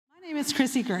is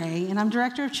Chrissy Gray, and I'm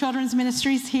Director of Children's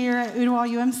Ministries here at Ooltewah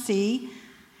UMC.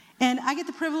 And I get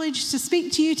the privilege to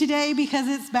speak to you today because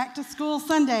it's Back to School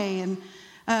Sunday and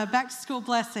Back to School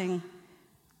Blessing.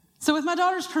 So with my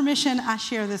daughter's permission, I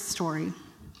share this story.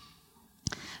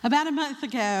 About a month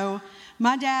ago,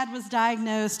 my dad was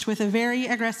diagnosed with a very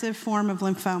aggressive form of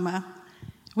lymphoma.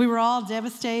 We were all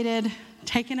devastated,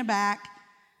 taken aback.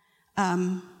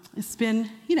 It's been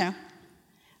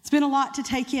a lot to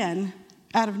take in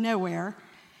out of nowhere.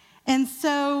 And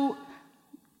so,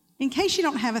 in case you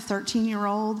don't have a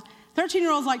 13-year-old,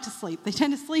 13-year-olds like to sleep. They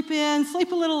tend to sleep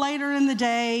a little later in the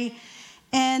day,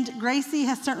 and Gracie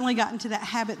has certainly gotten to that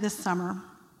habit this summer.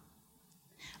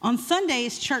 On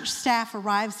Sundays, church staff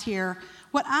arrives here,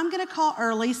 what I'm going to call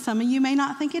early. Some of you may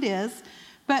not think it is,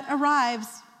 but arrives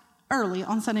early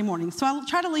on Sunday morning. So I'll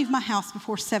try to leave my house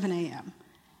before 7 a.m.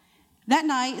 That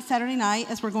night, Saturday night,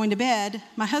 as we're going to bed,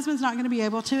 my husband's not going to be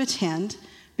able to attend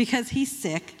because he's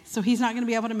sick, so he's not going to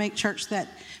be able to make church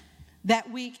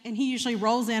that week, and he usually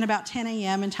rolls in about 10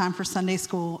 a.m. in time for Sunday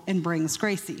school and brings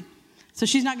Gracie. So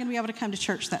she's not going to be able to come to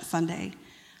church that Sunday.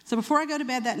 So before I go to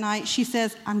bed that night, she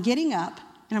says, I'm getting up,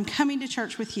 and I'm coming to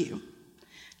church with you.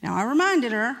 Now, I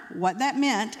reminded her what that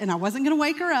meant, and I wasn't going to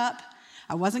wake her up.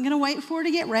 I wasn't going to wait for her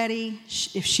to get ready.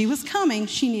 If she was coming,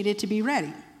 she needed to be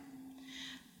ready.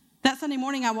 That Sunday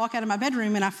morning, I walk out of my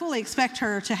bedroom, and I fully expect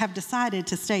her to have decided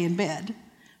to stay in bed.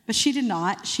 But she did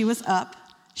not. She was up.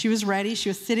 She was ready. She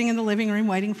was sitting in the living room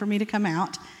waiting for me to come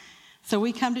out. So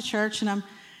we come to church, and I'm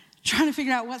trying to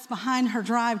figure out what's behind her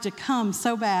drive to come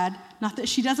so bad. Not that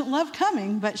she doesn't love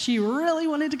coming, but she really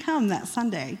wanted to come that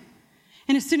Sunday.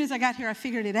 And as soon as I got here, I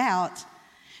figured it out.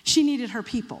 She needed her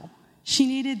people. She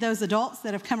needed those adults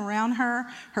that have come around her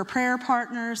prayer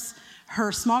partners,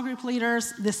 her small group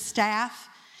leaders, the staff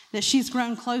that she's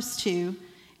grown close to,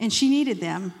 and she needed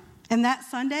them. And that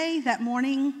Sunday, that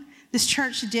morning, this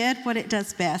church did what it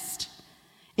does best.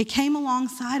 It came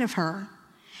alongside of her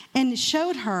and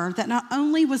showed her that not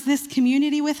only was this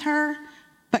community with her,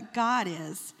 but God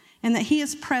is, and that He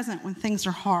is present when things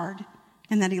are hard,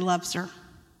 and that He loves her.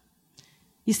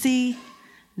 You see,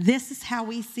 this is how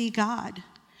we see God.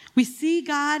 We see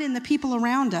God in the people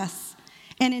around us,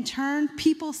 and in turn,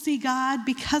 people see God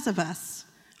because of us,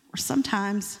 or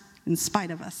sometimes in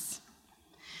spite of us.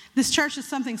 This church is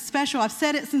something special. I've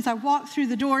said it since I walked through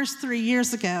the doors 3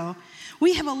 years ago.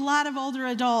 We have a lot of older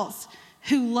adults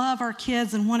who love our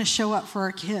kids and want to show up for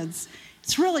our kids.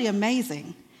 It's really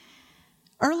amazing.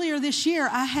 Earlier this year,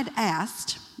 I had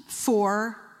asked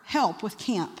for help with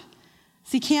camp.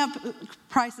 See, camp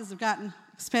prices have gotten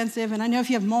expensive, and I know if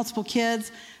you have multiple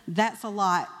kids, that's a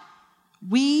lot.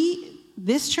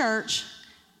 This church,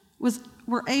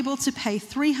 were able to pay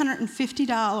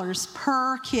 $350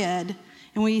 per kid,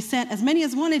 and we sent as many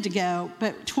as wanted to go,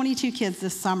 but 22 kids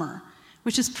this summer,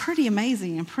 which is pretty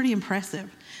amazing and pretty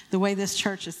impressive, the way this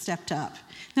church has stepped up.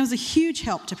 That was a huge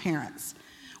help to parents.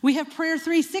 We have Prayer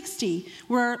 360,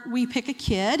 where we pick a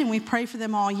kid and we pray for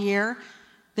them all year.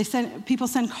 People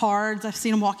send cards. I've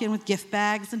seen them walk in with gift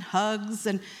bags and hugs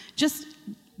and just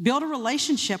build a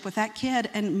relationship with that kid,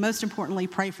 and most importantly,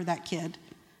 pray for that kid,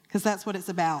 because that's what it's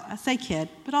about. I say kid,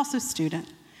 but also student,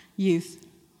 youth.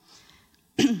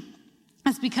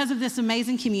 It's because of this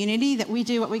amazing community that we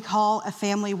do what we call a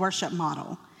family worship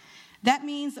model. That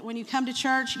means that when you come to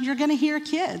church, you're going to hear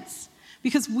kids,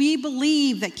 because we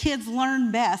believe that kids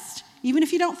learn best, even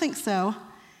if you don't think so,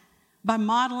 by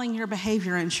modeling your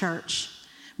behavior in church,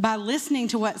 by listening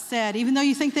to what's said. Even though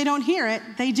you think they don't hear it,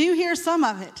 they do hear some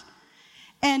of it.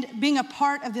 And being a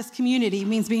part of this community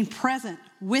means being present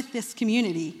with this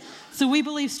community. So we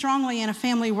believe strongly in a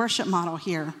family worship model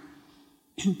here.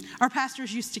 Our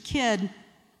pastors used to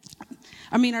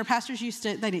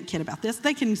they didn't kid about this.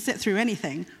 They can sit through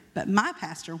anything. But my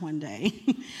pastor one day,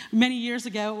 many years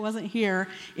ago, it wasn't here,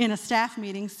 in a staff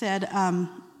meeting said,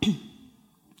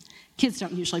 kids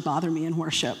don't usually bother me in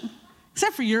worship,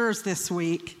 except for yours this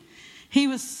week. He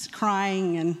was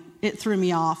crying, and it threw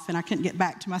me off, and I couldn't get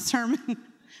back to my sermon.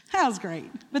 That was great.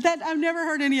 But I've never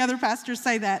heard any other pastor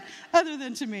say that other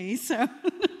than to me, so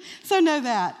know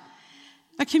that.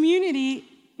 A community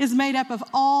is made up of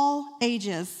all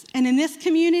ages, and in this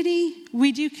community,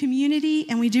 we do community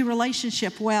and we do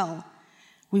relationship well.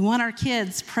 We want our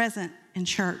kids present in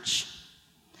church.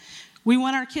 We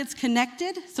want our kids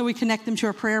connected, so we connect them to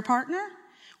a prayer partner.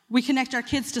 We connect our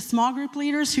kids to small group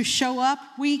leaders who show up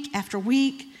week after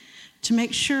week to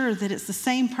make sure that it's the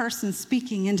same person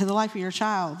speaking into the life of your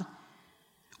child.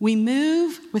 We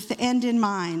move with the end in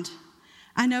mind.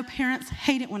 I know parents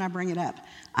hate it when I bring it up.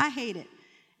 I hate it.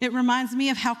 It reminds me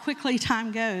of how quickly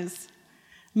time goes.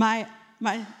 My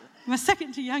My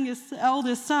second to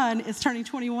oldest son is turning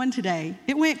 21 today.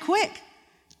 It went quick.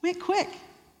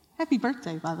 Happy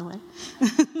birthday, by the way.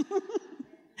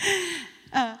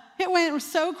 It went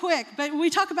so quick, but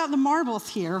we talk about the marbles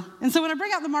here. And so when I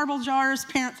bring out the marble jars,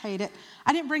 parents hate it.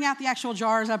 I didn't bring out the actual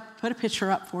jars. I put a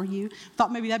picture up for you.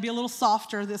 Thought maybe that'd be a little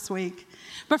softer this week.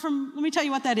 But let me tell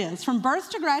you what that is. From birth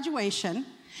to graduation,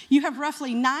 you have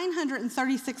roughly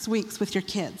 936 weeks with your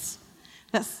kids.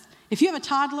 If you have a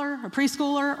toddler, a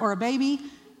preschooler, or a baby,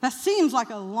 that seems like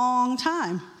a long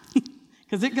time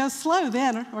because it goes slow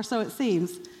then, or so it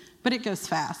seems, but it goes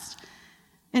fast.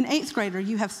 An 8th grader,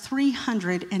 you have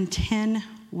 310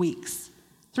 weeks.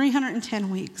 310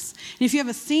 weeks. And if you have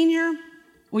a senior,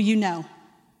 well, you know,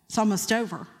 it's almost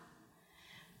over.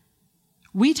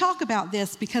 We talk about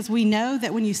this because we know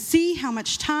that when you see how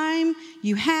much time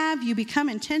you have, you become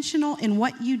intentional in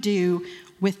what you do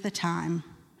with the time.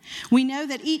 We know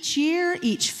that each year,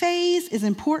 each phase is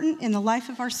important in the life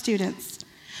of our students.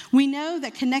 We know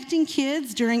that connecting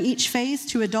kids during each phase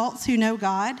to adults who know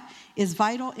God is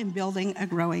vital in building a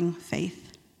growing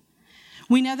faith.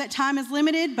 We know that time is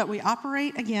limited, but we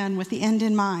operate, again, with the end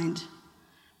in mind.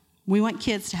 We want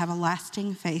kids to have a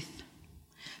lasting faith.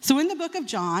 So in the book of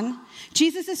John,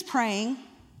 Jesus is praying,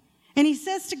 and he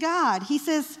says to God, he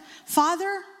says,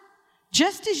 Father,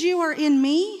 just as you are in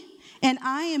me and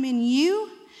I am in you,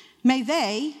 may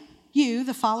they, you,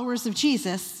 the followers of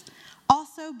Jesus,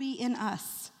 also be in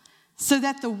us, so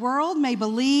that the world may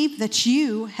believe that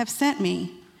you have sent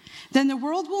me. Then the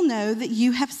world will know that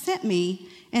you have sent me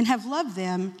and have loved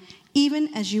them,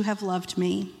 even as you have loved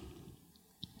me.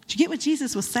 Did you get what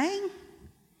Jesus was saying?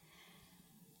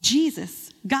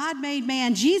 Jesus, God made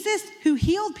man. Jesus, who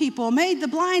healed people, made the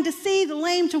blind to see, the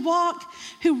lame to walk,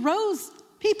 who rose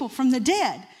people from the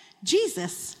dead.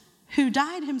 Jesus, who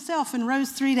died himself and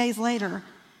rose 3 days later,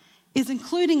 is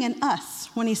including an us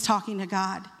when he's talking to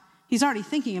God. He's already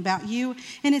thinking about you,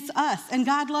 and it's us. And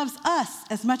God loves us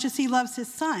as much as he loves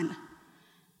his son.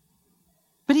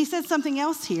 But he says something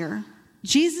else here.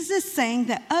 Jesus is saying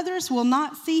that others will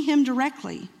not see him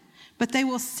directly, but they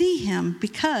will see him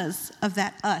because of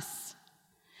that us.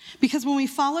 Because when we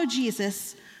follow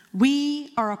Jesus,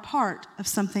 we are a part of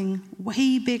something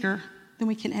way bigger than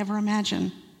we can ever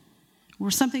imagine. We're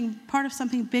part of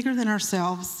something bigger than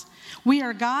ourselves. We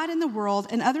are God in the world,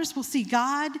 and others will see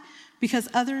God because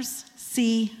others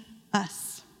see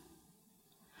us.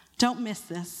 Don't miss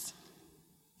this.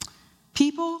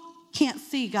 People can't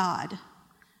see God.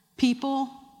 People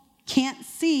can't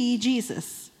see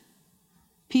Jesus.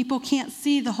 People can't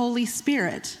see the Holy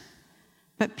Spirit.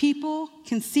 But people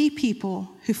can see people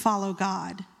who follow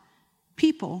God.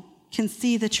 People can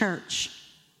see the church.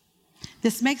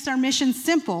 This makes our mission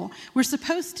simple. We're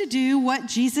supposed to do what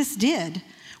Jesus did.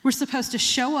 We're supposed to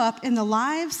show up in the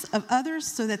lives of others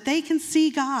so that they can see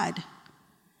God.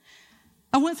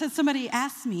 I once had somebody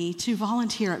ask me to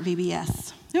volunteer at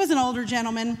VBS. It was an older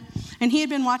gentleman, and he had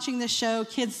been watching this show,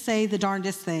 Kids Say the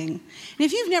Darndest Thing. And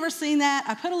if you've never seen that,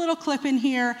 I put a little clip in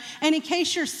here, and in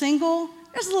case you're single,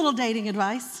 there's a little dating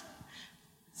advice.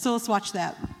 So let's watch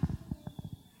that.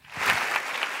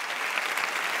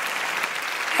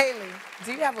 Haley,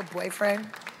 do you have a boyfriend?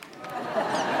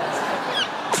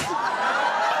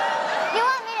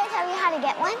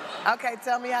 Get one? Okay,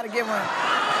 tell me how to get one.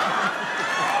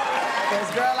 Because,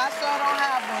 girl, I sure don't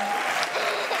have one.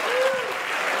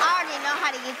 I already know how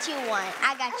to get you one.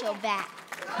 I got your back.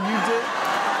 You do?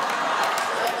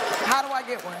 How do I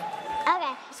get one?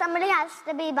 Okay, somebody has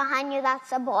to be behind you, that's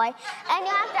a boy. And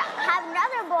you have to have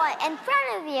another boy in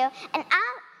front of you and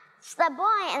ask the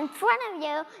boy in front of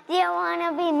you, do you want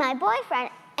to be my boyfriend?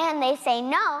 And they say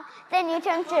no. Then you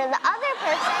turn to the other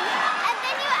person, and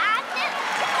then you act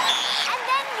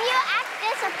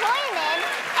disappointed,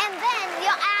 and then you'll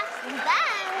ask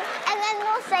them, and then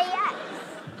they'll say yes.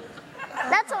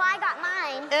 That's how I got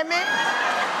mine. Amen.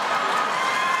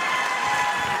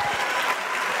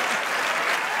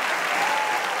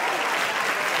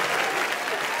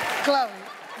 Chloe,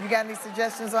 you got any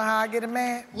suggestions on how I get a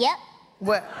man? Yep.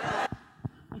 What?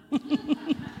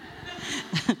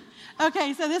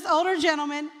 Okay, so this older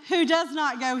gentleman who does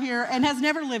not go here and has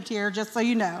never lived here, just so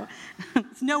you know,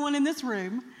 it's no one in this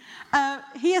room,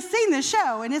 he has seen this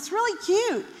show, and it's really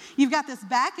cute. You've got this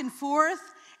back and forth,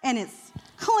 and it's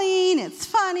clean, it's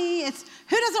funny.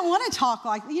 Who doesn't want to talk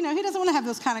who doesn't want to have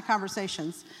those kind of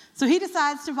conversations? So he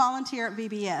decides to volunteer at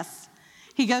VBS.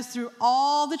 He goes through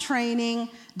all the training,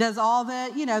 does all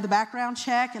the, the background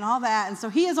check and all that, and so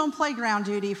he is on playground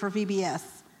duty for VBS.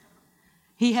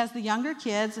 He has the younger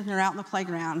kids, and they're out in the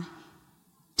playground.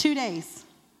 2 days.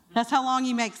 That's how long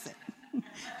he makes it.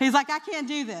 He's like, I can't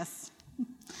do this.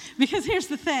 Because here's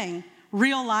the thing,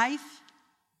 real life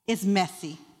is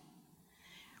messy.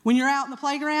 When you're out in the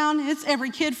playground, it's every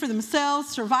kid for themselves,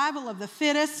 survival of the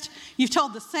fittest. You've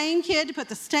told the same kid to put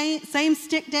the same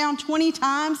stick down 20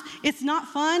 times. It's not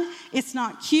fun, it's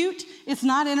not cute, it's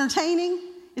not entertaining,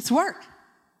 it's work.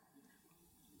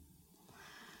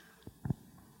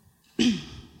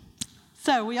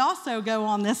 So we also go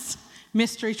on this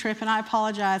mystery trip, and I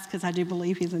apologize because I do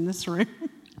believe he's in this room.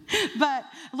 But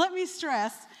let me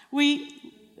stress,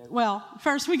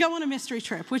 first we go on a mystery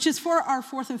trip, which is for our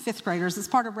 4th and 5th graders. It's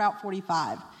part of Route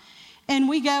 45. And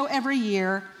we go every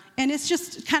year, and it's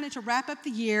just kind of to wrap up the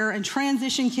year and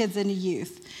transition kids into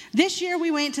youth. This year we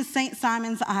went to St.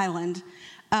 Simon's Island,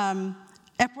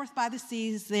 Epworth by the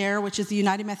Seas there, which is the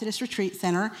United Methodist Retreat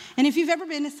Center. And if you've ever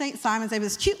been to St. Simon's, they have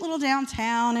this cute little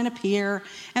downtown and a pier.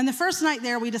 And the first night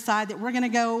there, we decide that we're going to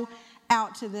go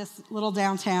out to this little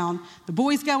downtown. The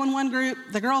boys go in one group,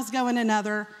 the girls go in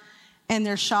another, and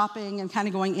they're shopping and kind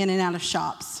of going in and out of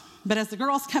shops. But as the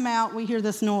girls come out, we hear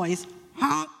this noise.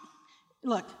 Honk.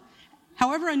 Look,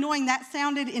 however annoying that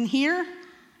sounded in here,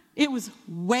 it was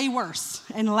way worse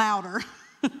and louder.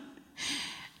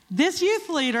 This youth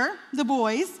leader, the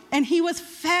boys, and he was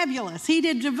fabulous. He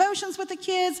did devotions with the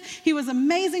kids. He was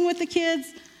amazing with the kids.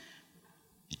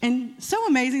 And so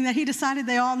amazing that he decided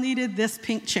they all needed this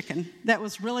pink chicken that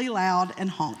was really loud and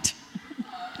honked.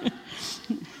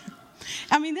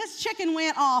 I mean, this chicken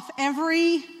went off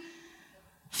every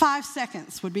 5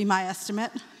 seconds would be my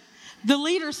estimate. The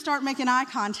leaders start making eye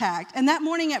contact. And that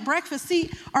morning at breakfast, see,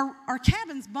 our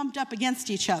cabins bumped up against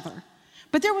each other.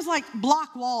 But there was like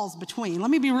block walls between.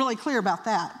 Let me be really clear about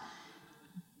that.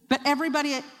 But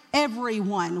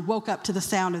everyone woke up to the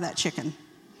sound of that chicken.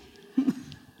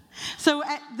 So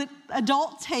at the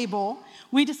adult table,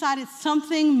 we decided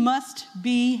something must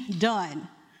be done.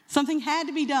 Something had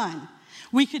to be done.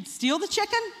 We could steal the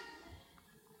chicken.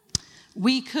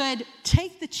 We could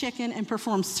take the chicken and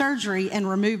perform surgery and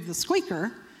remove the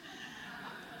squeaker.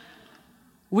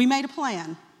 We made a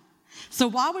plan. So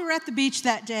while we were at the beach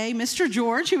that day, Mr.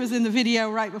 George, who was in the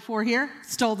video right before here,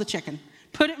 stole the chicken.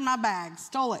 Put it in my bag,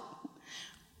 stole it.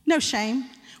 No shame.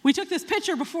 We took this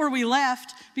picture before we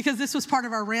left because this was part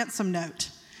of our ransom note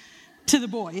to the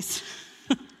boys.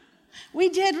 We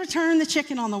did return the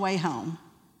chicken on the way home.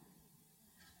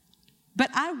 But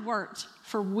I worked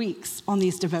for weeks on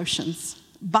these devotions,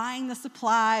 buying the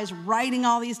supplies, writing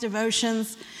all these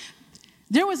devotions.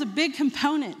 There was a big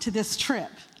component to this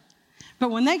trip.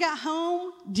 But when they got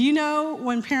home, do you know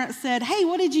when parents said, hey,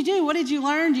 what did you do? What did you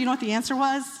learn? Do you know what the answer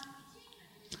was?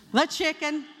 The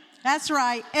chicken. That's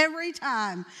right. Every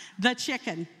time, the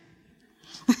chicken.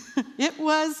 It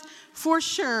was for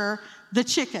sure the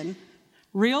chicken.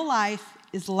 Real life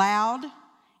is loud.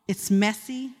 It's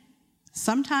messy.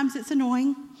 Sometimes it's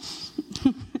annoying.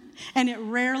 And it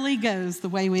rarely goes the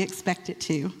way we expect it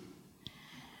to.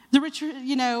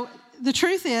 The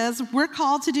truth is, we're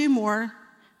called to do more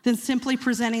than simply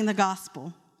presenting the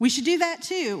gospel. We should do that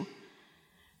too.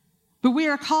 But we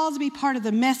are called to be part of the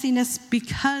messiness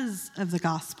because of the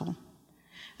gospel.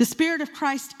 The Spirit of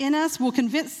Christ in us will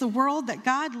convince the world that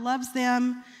God loves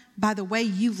them by the way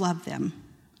you love them.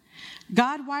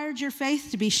 God wired your faith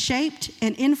to be shaped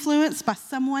and influenced by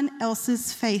someone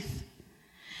else's faith.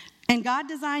 And God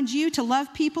designed you to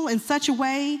love people in such a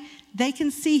way they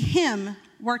can see Him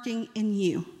working in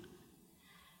you.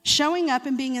 Showing up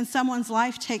and being in someone's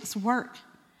life takes work.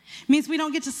 It means we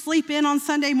don't get to sleep in on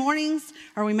Sunday mornings,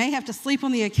 or we may have to sleep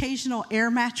on the occasional air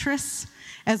mattress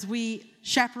as we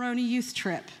chaperone a youth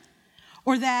trip.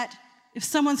 Or that if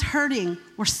someone's hurting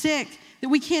or sick, that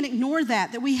we can't ignore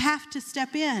that we have to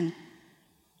step in.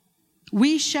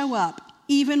 We show up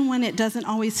even when it doesn't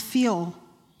always feel,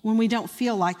 when we don't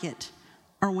feel like it,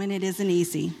 or when it isn't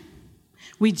easy.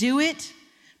 We do it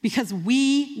because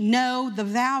we know the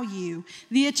value,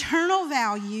 the eternal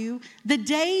value, the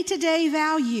day-to-day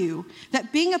value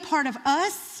that being a part of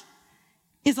us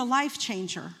is a life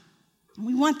changer. And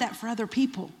we want that for other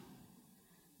people.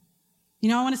 I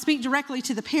want to speak directly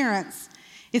to the parents.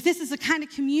 If this is the kind of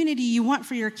community you want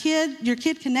for your kid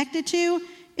connected to,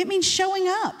 it means showing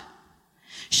up.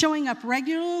 Showing up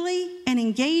regularly and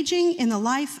engaging in the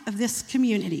life of this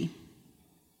community.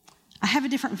 I have a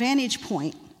different vantage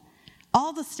point.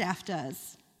 All the staff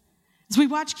does. As we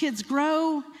watch kids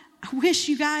grow, I wish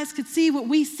you guys could see what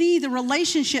we see, the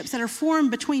relationships that are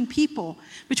formed between people,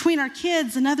 between our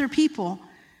kids and other people.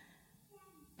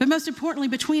 But most importantly,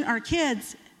 between our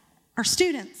kids, our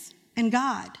students, and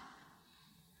God.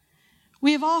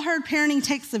 We have all heard parenting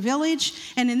takes a village,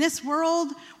 and in this world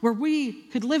where we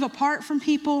could live apart from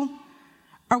people,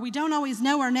 or we don't always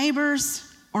know our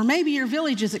neighbors, Or maybe your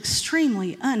village is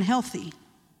extremely unhealthy.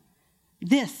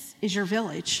 This is your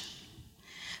village.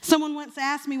 Someone once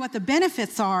asked me what the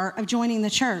benefits are of joining the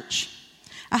church.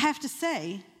 I have to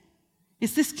say,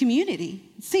 it's this community.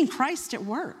 It's seeing Christ at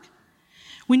work.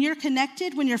 When you're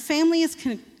connected, when your family is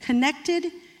connected,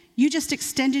 you just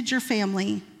extended your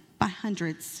family by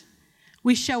hundreds.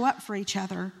 We show up for each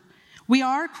other. We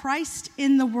are Christ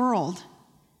in the world.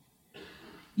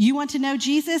 You want to know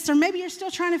Jesus, or maybe you're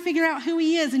still trying to figure out who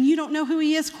he is and you don't know who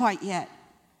he is quite yet.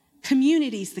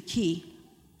 Community's the key.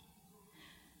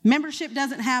 Membership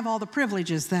doesn't have all the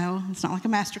privileges, though. It's not like a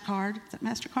MasterCard. Is that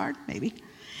MasterCard? Maybe.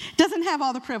 It doesn't have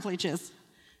all the privileges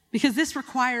because this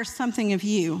requires something of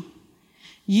you.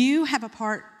 You have a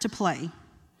part to play.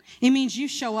 It means you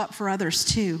show up for others,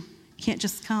 too. You can't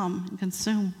just come and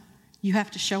consume. You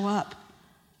have to show up.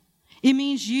 It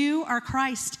means you are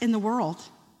Christ in the world.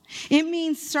 It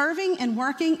means serving and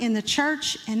working in the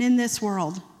church and in this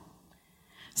world.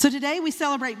 So today we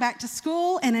celebrate back to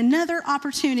school and another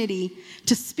opportunity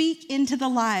to speak into the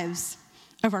lives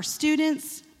of our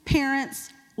students, parents,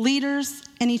 leaders,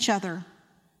 and each other.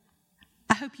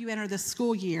 I hope you enter this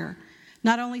school year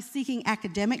not only seeking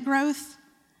academic growth,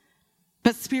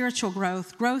 but spiritual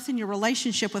growth, growth in your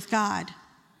relationship with God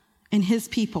and his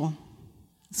people.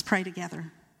 Let's pray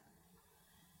together.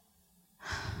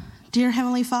 Dear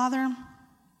Heavenly Father,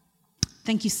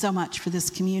 thank you so much for this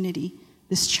community,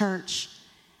 this church.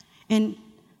 And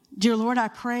dear Lord, I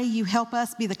pray you help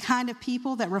us be the kind of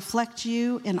people that reflect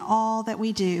you in all that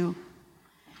we do.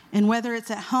 And whether it's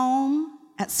at home,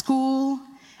 at school,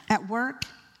 at work,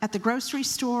 at the grocery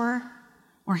store,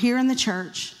 or here in the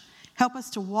church, help us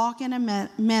to walk in a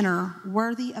manner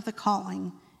worthy of the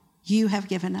calling you have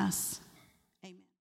given us.